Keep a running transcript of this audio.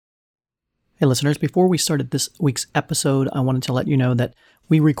Hey, listeners, before we started this week's episode, I wanted to let you know that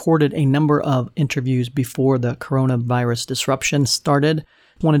we recorded a number of interviews before the coronavirus disruption started.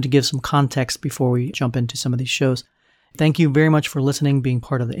 Wanted to give some context before we jump into some of these shows. Thank you very much for listening, being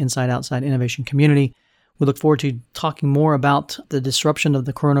part of the Inside Outside Innovation community. We look forward to talking more about the disruption of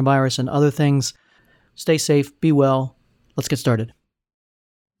the coronavirus and other things. Stay safe, be well. Let's get started.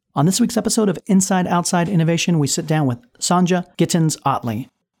 On this week's episode of Inside Outside Innovation, we sit down with Sandhya Gittins-Otley.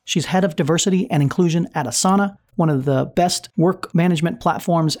 She's head of diversity and inclusion at Asana, one of the best work management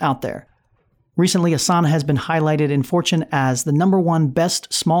platforms out there. Recently, Asana has been highlighted in Fortune as the #1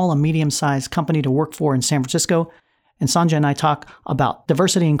 best small and medium-sized company to work for in San Francisco. And Sandhya and I talk about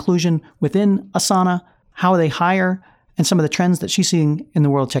diversity and inclusion within Asana, how they hire, and some of the trends that she's seeing in the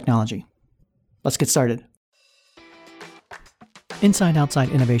world of technology. Let's get started. Inside Outside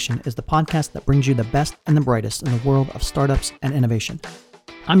Innovation is the podcast that brings you the best and the brightest in the world of startups and innovation.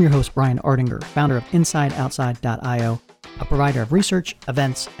 I'm your host, Brian Ardinger, founder of InsideOutside.io, a provider of research,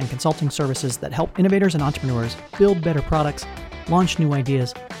 events, and consulting services that help innovators and entrepreneurs build better products, launch new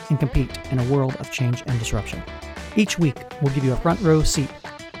ideas, and compete in a world of change and disruption. Each week, we'll give you a front row seat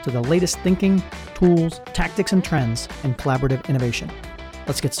to the latest thinking, tools, tactics, and trends in collaborative innovation.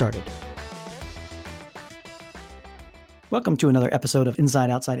 Let's get started. Welcome to another episode of Inside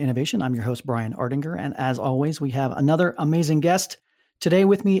Outside Innovation. I'm your host, Brian Ardinger, and as always, we have another amazing guest. Today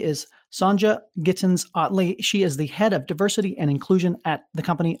with me is Sandhya Gittins-Otley. She is the head of diversity and inclusion at the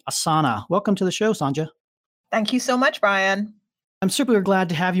company Asana. Welcome to the show, Sandhya. Thank you so much, Brian. I'm super glad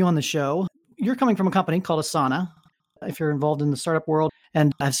to have you on the show. You're coming from a company called Asana. If you're involved in the startup world,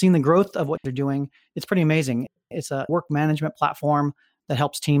 and I've seen the growth of what they're doing, it's pretty amazing. It's a work management platform that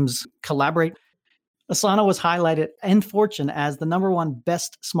helps teams collaborate. Asana was highlighted in Fortune as the #1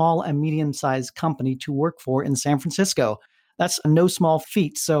 best small and medium-sized company to work for in San Francisco. That's no small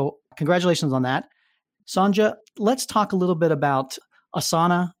feat. So congratulations on that. Sandhya, let's talk a little bit about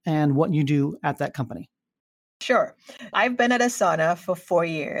Asana and what you do at that company. Sure. I've been at Asana for 4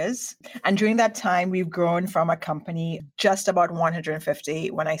 years. And during that time, we've grown from a company just about 150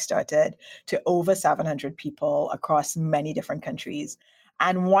 when I started to over 700 people across many different countries.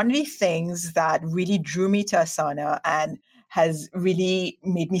 And one of the things that really drew me to Asana and has really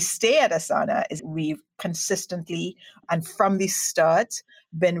made me stay at Asana is we've consistently and from the start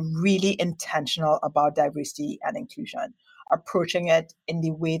been really intentional about diversity and inclusion, approaching it in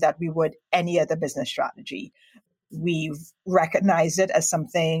the way that we would any other business strategy. We've recognized it as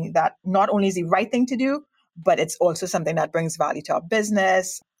something that not only is the right thing to do, but it's also something that brings value to our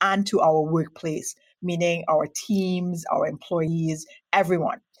business and to our workplace, meaning our teams, our employees,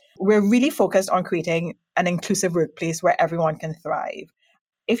 everyone. We're really focused on creating an inclusive workplace where everyone can thrive.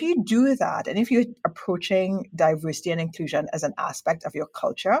 If you do that, and if you're approaching diversity and inclusion as an aspect of your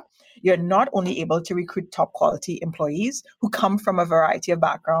culture, you're not only able to recruit top quality employees who come from a variety of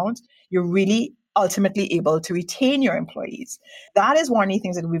backgrounds, you're really ultimately able to retain your employees. That is one of the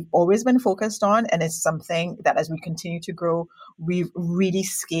things that we've always been focused on. And it's something that as we continue to grow, we've really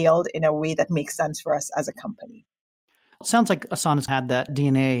scaled in a way that makes sense for us as a company. It sounds like Asana's had that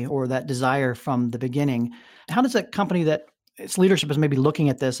DNA or that desire from the beginning. How does a company that its leadership is maybe looking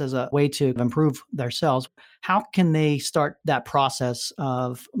at this as a way to improve themselves, how can they start that process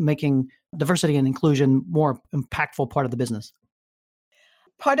of making diversity and inclusion more impactful part of the business?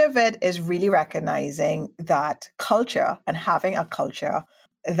 Part of it is really recognizing that culture and having a culture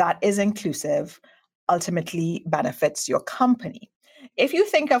that is inclusive ultimately benefits your company. If you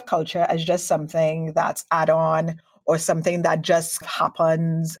think of culture as just something that's add-on or something that just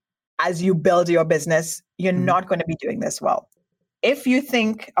happens as you build your business, you're not going to be doing this well. If you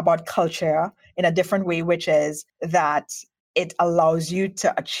think about culture in a different way, which is that it allows you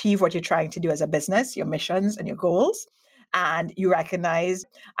to achieve what you're trying to do as a business, your missions and your goals, and you recognize,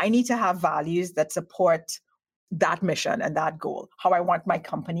 I need to have values that support that mission and that goal, how I want my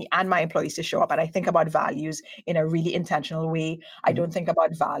company and my employees to show up. And I think about values in a really intentional way. I don't think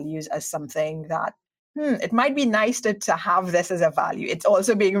about values as something that, it might be nice to have this as a value. It's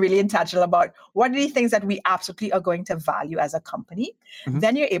also being really intentional about what are the things that we absolutely are going to value as a company.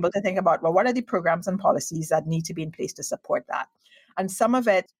 Then you're able to think about, well, what are the programs and policies that need to be in place to support that? And some of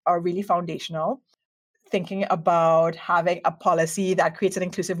it are really foundational. Thinking about having a policy that creates an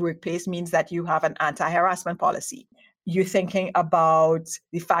inclusive workplace means that you have an anti-harassment policy. You're thinking about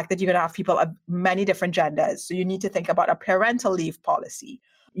the fact that you're going to have people of many different genders. So you need to think about a parental leave policy.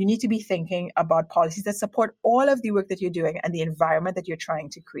 You need to be thinking about policies that support all of the work that you're doing and the environment that you're trying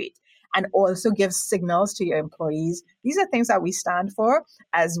to create, and also give signals to your employees. These are things that we stand for,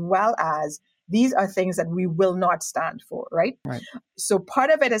 as well as These are things that we will not stand for, right? Right. So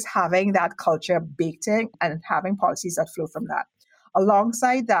part of it is having that culture baked in and having policies that flow from that.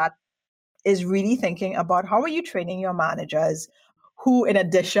 Alongside that is really thinking about how are you training your managers who, in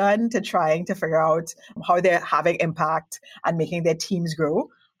addition to trying to figure out how they're having impact and making their teams grow,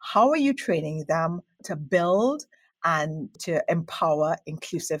 how are you training them to build and to empower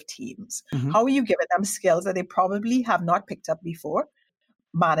inclusive teams? Mm-hmm. How are you giving them skills that they probably have not picked up before?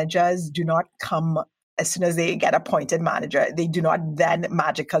 Managers do not come as soon as they get appointed manager. They do not then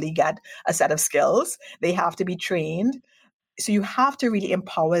magically get a set of skills. They have to be trained. So you have to really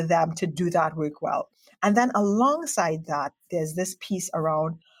empower them to do that work well. And then alongside that, there's this piece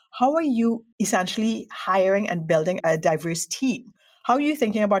around how are you essentially hiring and building a diverse team? How are you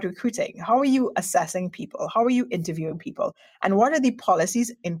thinking about recruiting? How are you assessing people? How are you interviewing people? And what are the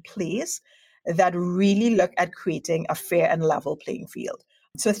policies in place that really look at creating a fair and level playing field?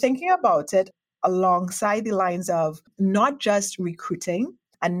 So thinking about it alongside the lines of not just recruiting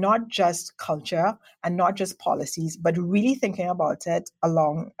and not just culture and not just policies, but really thinking about it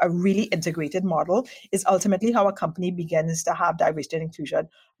along a really integrated model is ultimately how a company begins to have diversity and inclusion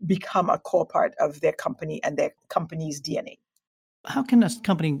become a core part of their company and their company's DNA. How can a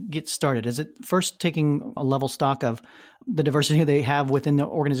company get started? Is it first taking a level stock of the diversity they have within the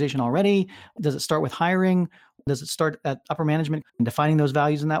organization already? Does it start with hiring? Does it start at upper management and defining those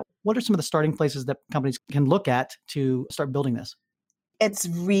values in that? What are some of the starting places that companies can look at to start building this? It's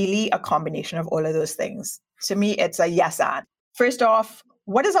really a combination of all of those things. To me, it's a yes and. First off,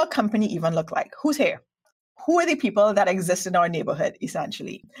 what does our company even look like? Who's here? Who are the people that exist in our neighborhood,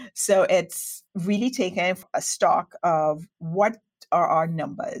 essentially? So it's really taking a stock of what are our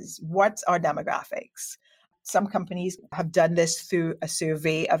numbers? What's our demographics? Some companies have done this through a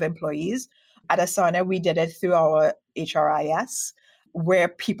survey of employees. At Asana, we did it through our HRIS, where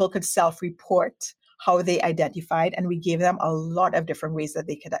people could self-report how they identified, and we gave them a lot of different ways that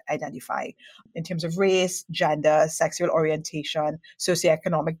they could identify in terms of race, gender, sexual orientation,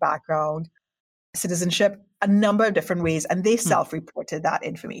 socioeconomic background, citizenship, a number of different ways, and they self-reported that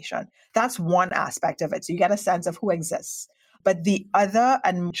information. That's one aspect of it. So you get a sense of who exists. But the other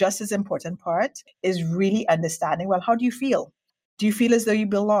and just as important part is really understanding, well, how do you feel? Do you feel as though you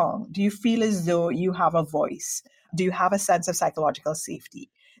belong? Do you feel as though you have a voice? Do you have a sense of psychological safety?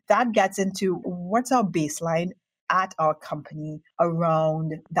 That gets into what's our baseline at our company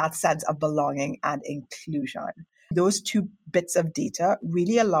around that sense of belonging and inclusion. Those two bits of data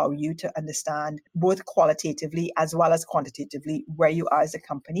really allow you to understand both qualitatively as well as quantitatively where you are as a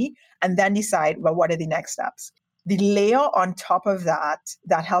company, and then decide, well, what are the next steps? The layer on top of that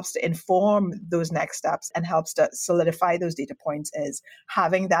helps to inform those next steps and helps to solidify those data points is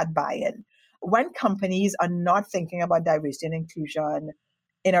having that buy-in. When companies are not thinking about diversity and inclusion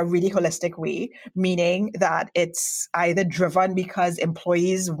in a really holistic way, meaning that it's either driven because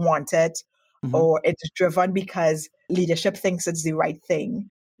employees want it, or it's driven because leadership thinks it's the right thing,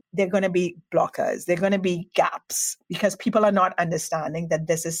 there are going to be blockers. There are going to be gaps because people are not understanding that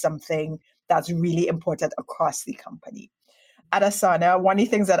this is something that's really important across the company. At Asana, one of the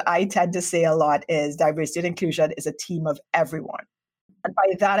things that I tend to say a lot is diversity and inclusion is a team of everyone. And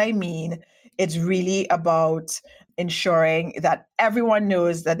by that, I mean, it's really about ensuring that everyone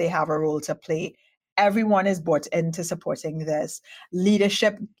knows that they have a role to play. Everyone is bought into supporting this.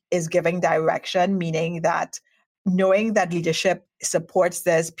 Leadership is giving direction, meaning that knowing that leadership supports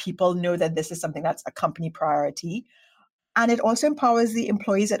this, people know that this is something that's a company priority. And it also empowers the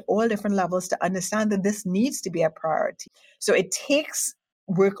employees at all different levels to understand that this needs to be a priority. So it takes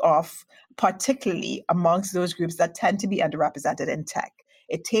work off, particularly amongst those groups that tend to be underrepresented in tech.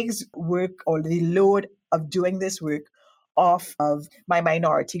 It takes work or the load of doing this work off of my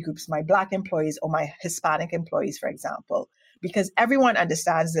minority groups, my Black employees or my Hispanic employees, for example, because everyone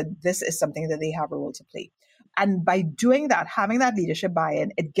understands that this is something that they have a role to play. And by doing that, having that leadership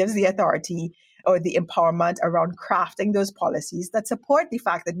buy-in, it gives the authority or the empowerment around crafting those policies that support the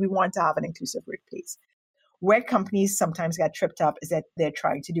fact that we want to have an inclusive workplace. Where companies sometimes get tripped up is that they're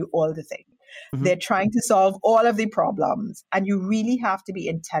trying to do all the things. They're trying to solve all of the problems, and you really have to be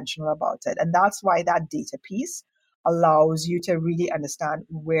intentional about it. And that's why that data piece allows you to really understand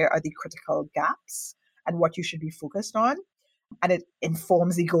where are the critical gaps and what you should be focused on. And it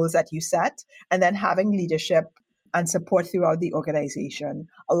informs the goals that you set. And then having leadership and support throughout the organization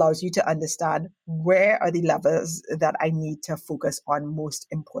allows you to understand where are the levels that I need to focus on most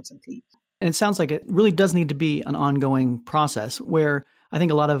importantly. And it sounds like it really does need to be an ongoing process where I think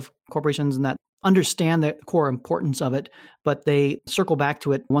a lot of corporations and that understand the core importance of it, but they circle back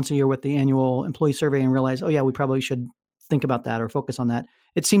to it once a year with the annual employee survey and realize, oh yeah, we probably should think about that or focus on that.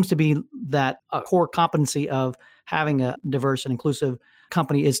 it seems to be that a core competency of having a diverse and inclusive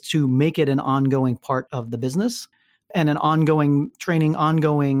company is to make it an ongoing part of the business and an ongoing training,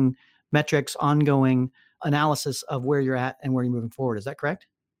 ongoing metrics, ongoing analysis of where you're at and where you're moving forward. Is that correct?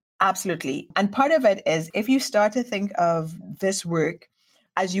 Absolutely. And part of it is if you start to think of this work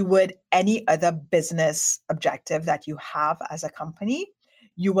as you would any other business objective that you have as a company,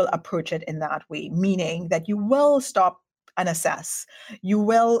 you will approach it in that way, meaning that you will stop and assess. You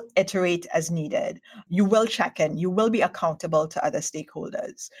will iterate as needed. You will check in. You will be accountable to other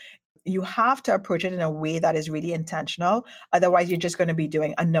stakeholders. You have to approach it in a way that is really intentional. Otherwise, you're just going to be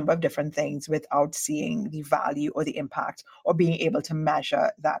doing a number of different things without seeing the value or the impact or being able to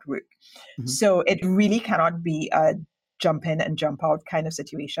measure that work. Mhm. So it really cannot be a jump in and jump out kind of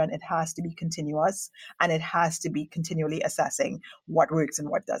situation. It has to be continuous and it has to be continually assessing what works and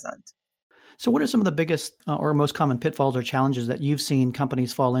what doesn't. So, what are some of the biggest or most common pitfalls or challenges that you've seen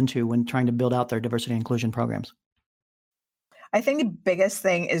companies fall into when trying to build out their diversity and inclusion programs? I think the biggest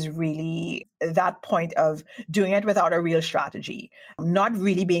thing is really that point of doing it without a real strategy, not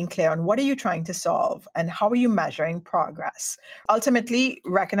really being clear on what are you trying to solve and how are you measuring progress. Ultimately,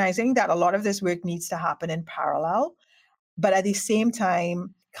 recognizing that a lot of this work needs to happen in parallel, but at the same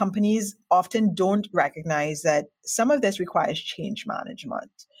time, companies often don't recognize that some of this requires change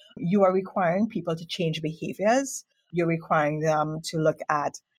management. You are requiring people to change behaviors. You're requiring them to look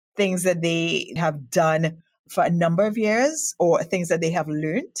at things that they have done for a number of years or things that they have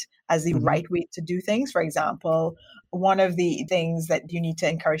learned as the right way to do things. For example, one of the things that you need to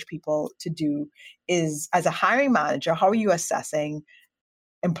encourage people to do is as a hiring manager, how are you assessing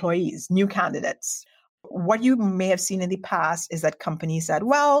employees, new candidates? What you may have seen in the past is that companies said,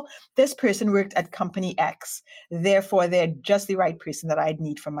 well, this person worked at company X, therefore they're just the right person that I'd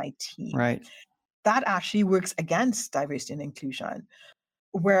need for my team. Right. That actually works against diversity and inclusion.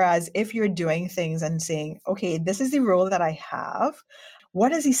 Whereas if you're doing things and saying, okay, this is the role that I have,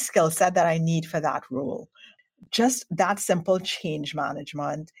 what is the skill set that I need for that role? Just that simple change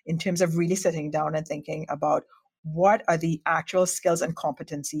management in terms of really sitting down and thinking about what are the actual skills and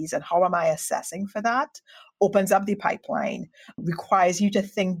competencies and how am I assessing for that opens up the pipeline, requires you to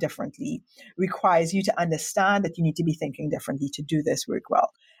think differently, requires you to understand that you need to be thinking differently to do this work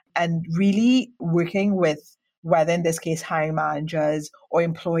well. And really working with whether in this case hiring managers or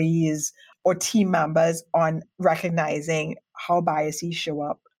employees or team members on recognizing how biases show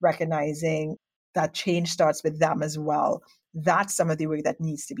up, recognizing that change starts with them as well. That's some of the work that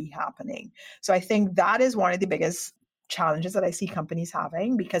needs to be happening. So I think that is one of the biggest challenges that I see companies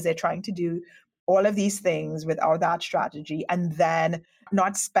having because they're trying to do all of these things without that strategy and then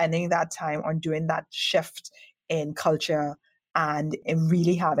not spending that time on doing that shift in culture and in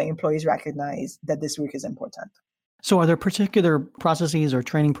really having employees recognize that this work is important. So, are there particular processes or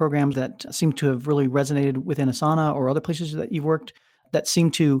training programs that seem to have really resonated within Asana or other places that you've worked that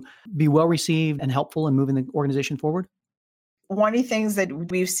seem to be well received and helpful in moving the organization forward? One of the things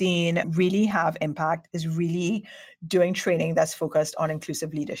that we've seen really have impact is really doing training that's focused on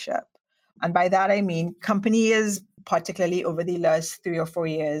inclusive leadership. And by that, I mean companies, particularly over the last 3 or 4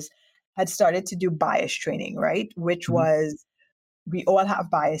 years, had started to do bias training, right? Which was we all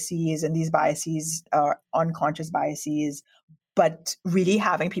have biases, and these biases are unconscious biases, but really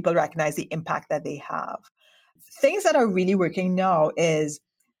having people recognize the impact that they have. Things that are really working now is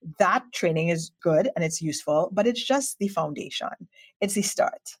that training is good and it's useful, but it's just the foundation. It's the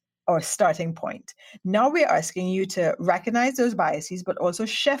start or starting point. Now we're asking you to recognize those biases, but also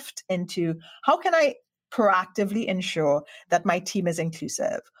shift into how can I proactively ensure that my team is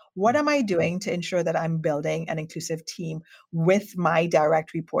inclusive? What am I doing to ensure that I'm building an inclusive team with my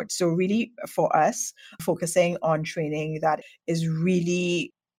direct reports? So really for us, focusing on training that is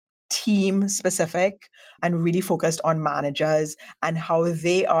really team specific and really focused on managers and how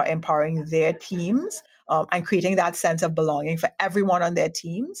they are empowering their teams and creating that sense of belonging for everyone on their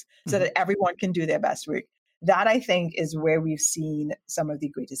teams so that everyone can do their best work. That I think is where we've seen some of the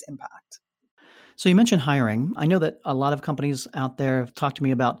greatest impact. So you mentioned hiring. I know that a lot of companies out there have talked to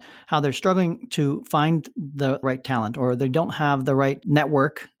me about how they're struggling to find the right talent or they don't have the right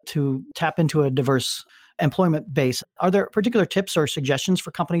network to tap into a diverse employment base. Are there particular tips or suggestions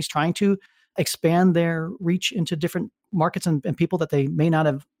for companies trying to expand their reach into different markets and people that they may not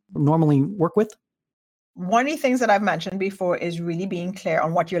have normally work with? One of the things that I've mentioned before is really being clear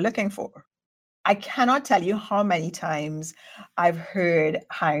on what you're looking for. I cannot tell you how many times I've heard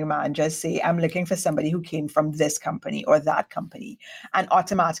hiring managers say, I'm looking for somebody who came from this company or that company, and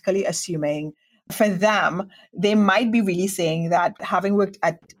automatically assuming for them, they might be really saying that having worked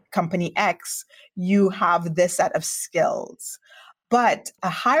at company X, you have this set of skills. But a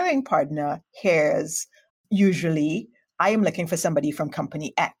hiring partner hears usually, I am looking for somebody from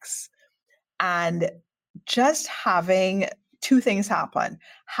company X. And just having two things happen,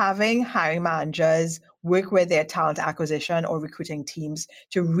 having hiring managers work with their talent acquisition or recruiting teams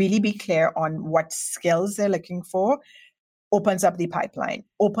to really be clear on what skills they're looking for opens up the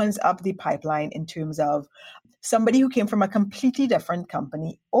pipeline in terms of somebody who came from a completely different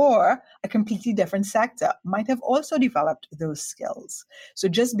company or a completely different sector might have also developed those skills. So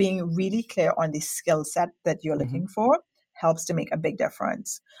just being really clear on the skill set that you're looking for helps to make a big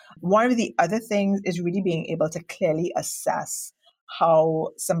difference. One of the other things is really being able to clearly assess how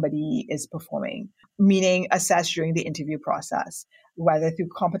somebody is performing, meaning assess during the interview process, whether through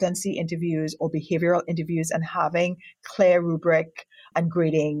competency interviews or behavioral interviews, and having clear rubric and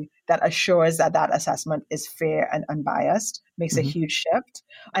grading that assures that that assessment is fair and unbiased makes a huge shift.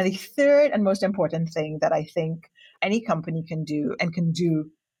 And the third and most important thing that I think any company can do and can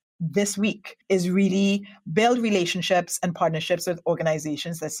do this week is really build relationships and partnerships with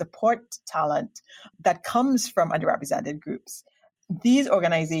organizations that support talent that comes from underrepresented groups. These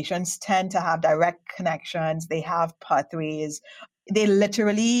organizations tend to have direct connections. They have pathways. They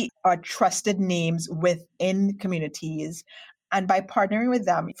literally are trusted names within communities. And by partnering with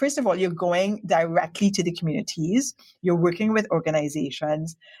them, first of all, you're going directly to the communities. You're working with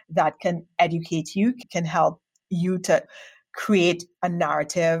organizations that can educate you, can help you to create a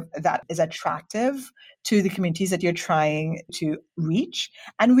narrative that is attractive to the communities that you're trying to reach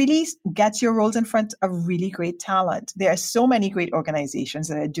and really gets your roles in front of really great talent. There are so many great organizations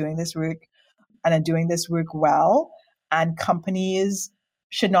that are doing this work and are doing this work well, and companies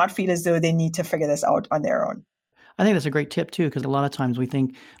should not feel as though they need to figure this out on their own. I think that's a great tip too, because a lot of times we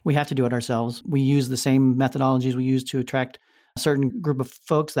think we have to do it ourselves. We use the same methodologies we use to attract a certain group of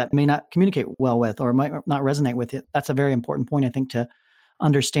folks that may not communicate well with or might not resonate with it. That's a very important point, I think, to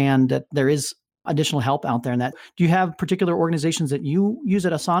understand that there is additional help out there in that. Do you have particular organizations that you use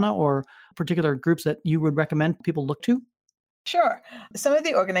at Asana or particular groups that you would recommend people look to? Sure. Some of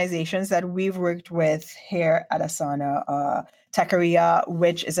the organizations that we've worked with here at Asana are Techaria,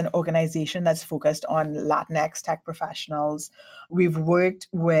 which is an organization that's focused on Latinx tech professionals. We've worked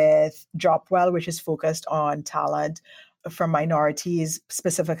with Jobwell, which is focused on talent from minorities,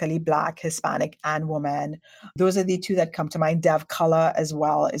 specifically Black, Hispanic, and women. Those are the two that come to mind. DevColor as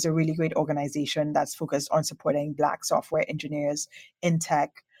well is a really great organization that's focused on supporting Black software engineers in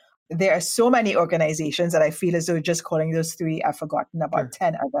tech. There are so many organizations that I feel as though just calling those three, I've forgotten about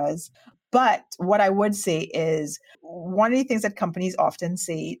 10 others. But what I would say is one of the things that companies often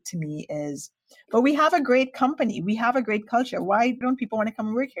say to me is, but we have a great company. We have a great culture. Why don't people want to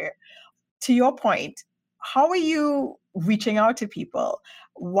come work here? To your point, how are you reaching out to people?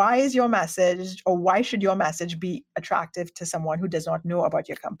 Why is your message, or why should your message be attractive to someone who does not know about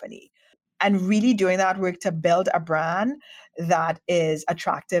your company? And really doing that work to build a brand that is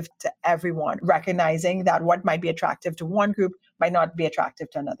attractive to everyone, recognizing that what might be attractive to one group might not be attractive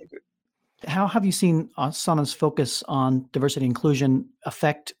to another group. How have you seen Asana's focus on diversity and inclusion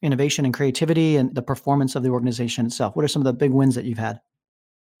affect innovation and creativity and the performance of the organization itself? What are some of the big wins that you've had?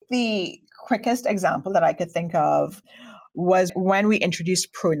 The quickest example that I could think of was when we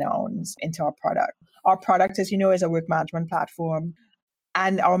introduced pronouns into our product. Our product, as you know, is a work management platform.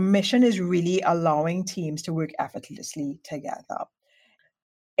 And our mission is really allowing teams to work effortlessly together.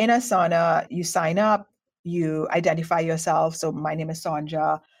 In Asana, you sign up, you identify yourself. So my name is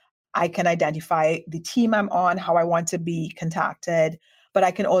Sonja. I can identify the team I'm on, how I want to be contacted, but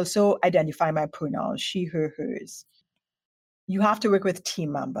I can also identify my pronouns, she, her, hers. You have to work with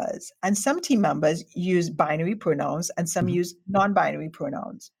team members. And some team members use binary pronouns and some use non-binary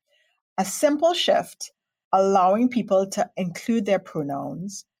pronouns. A simple shift allowing people to include their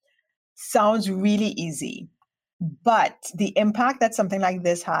pronouns sounds really easy, but the impact that something like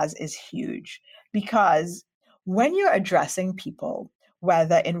this has is huge, because when you're addressing people,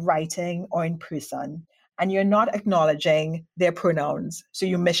 whether in writing or in person, and you're not acknowledging their pronouns, so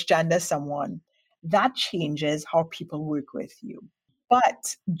you misgender someone, that changes how people work with you.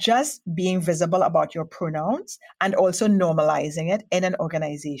 But just being visible about your pronouns and also normalizing it in an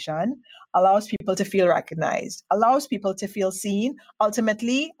organization allows people to feel recognized, allows people to feel seen,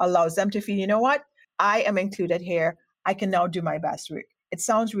 ultimately allows them to feel, you know what, I am included here. I can now do my best work. It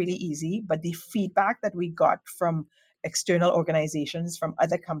sounds really easy, but the feedback that we got from external organizations, from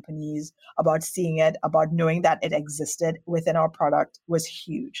other companies about seeing it, about knowing that it existed within our product was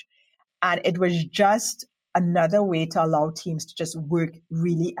huge. And it was just another way to allow teams to just work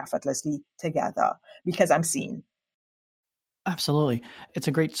really effortlessly together because I'm seen. Absolutely. It's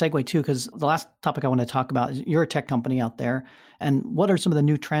a great segue too, because the last topic I want to talk about is you're a tech company out there. And what are some of the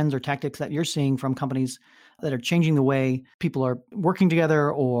new trends or tactics that you're seeing from companies that are changing the way people are working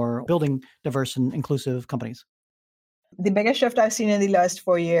together or building diverse and inclusive companies? The biggest shift I've seen in the last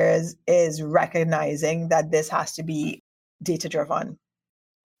 4 years is recognizing that this has to be data driven.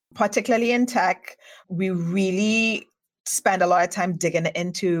 Particularly in tech, we really spend a lot of time digging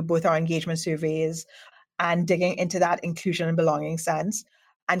into both our engagement surveys and digging into that inclusion and belonging sense.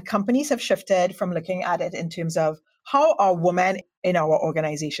 And companies have shifted from looking at it in terms of how are women in our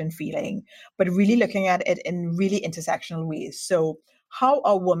organization feeling, but really looking at it in really intersectional ways. So, how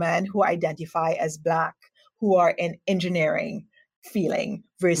are women who identify as Black, who are in engineering, feeling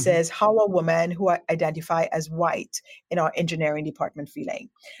versus how are women who identify as white in our engineering department feeling?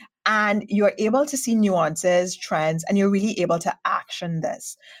 And you're able to see nuances, trends, and you're really able to action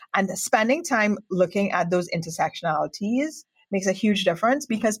this. And spending time looking at those intersectionalities makes a huge difference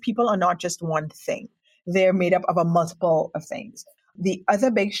because people are not just one thing. They're made up of a multiple of things. The other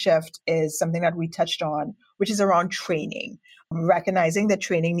big shift is something that we touched on, which is around training. Recognizing that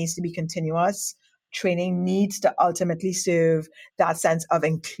training needs to be continuous. Training needs to ultimately serve that sense of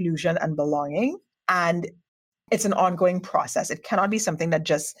inclusion and belonging. And it's an ongoing process. It cannot be something that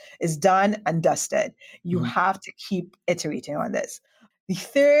just is done and dusted. You have to keep iterating on this. The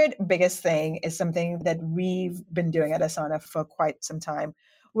third biggest thing is something that we've been doing at Asana for quite some time,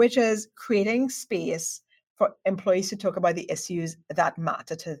 which is creating space for employees to talk about the issues that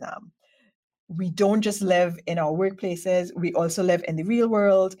matter to them. We don't just live in our workplaces, we also live in the real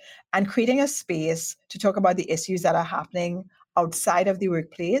world, and creating a space to talk about the issues that are happening outside of the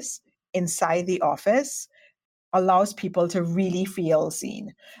workplace, inside the office, allows people to really feel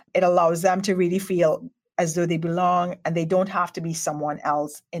seen. It allows them to really feel as though they belong and they don't have to be someone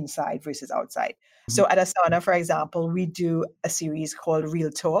else inside versus outside. So at Asana, for example, we do a series called Real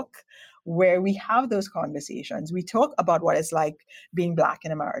Talk, where we have those conversations. We talk about what it's like being Black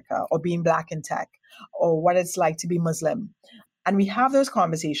in America or being Black in tech or what it's like to be Muslim. And we have those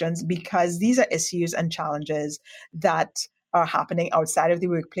conversations because these are issues and challenges that are happening outside of the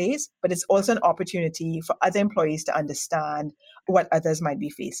workplace, but it's also an opportunity for other employees to understand what others might be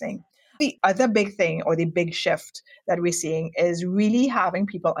facing. The other big thing or the big shift that we're seeing is really having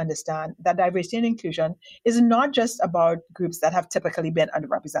people understand that diversity and inclusion is not just about groups that have typically been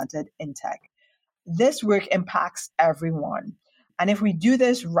underrepresented in tech. This work impacts everyone. And if we do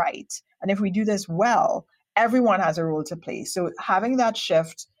this right, and if we do this well, everyone has a role to play. So having that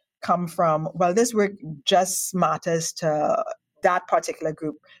shift come from, well, this work just matters to that particular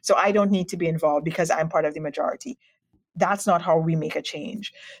group, so I don't need to be involved because I'm part of the majority. That's not how we make a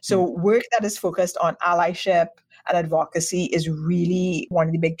change. So work that is focused on allyship and advocacy is really one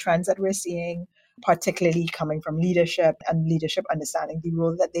of the big trends that we're seeing, particularly coming from leadership and leadership understanding the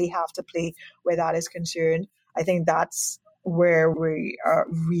role that they have to play where that is concerned. I think that's where we are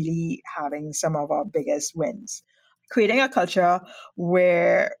really having some of our biggest wins. Creating a culture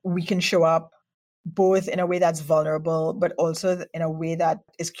where we can show up both in a way that's vulnerable, but also in a way that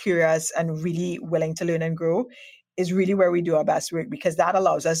is curious and really willing to learn and grow is really where we do our best work, because that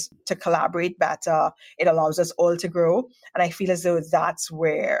allows us to collaborate better. It allows us all to grow. And I feel as though that's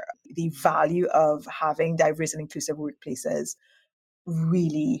where the value of having diverse and inclusive workplaces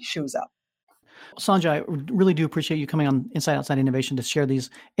really shows up. Sandhya, I really do appreciate you coming on Inside Outside Innovation to share these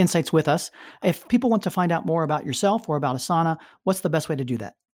insights with us. If people want to find out more about yourself or about Asana, what's the best way to do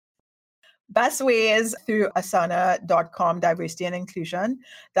that? Best way is through asana.com, diversity and inclusion.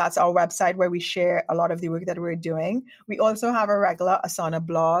 That's our website where we share a lot of the work that we're doing. We also have a regular Asana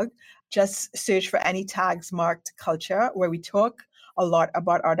blog. Just search for any tags marked culture, where we talk a lot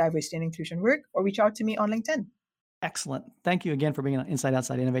about our diversity and inclusion work, or reach out to me on LinkedIn. Excellent. Thank you again for being on Inside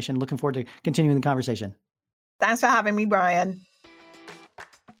Outside Innovation. Looking forward to continuing the conversation. Thanks for having me, Brian.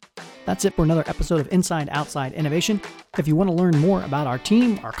 That's it for another episode of Inside Outside Innovation. If you want to learn more about our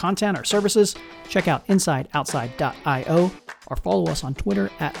team, our content, our services, check out insideoutside.io or follow us on Twitter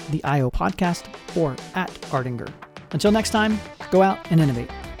 @the IO Podcast or @Ardinger. Until next time, go out and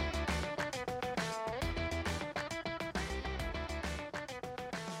innovate.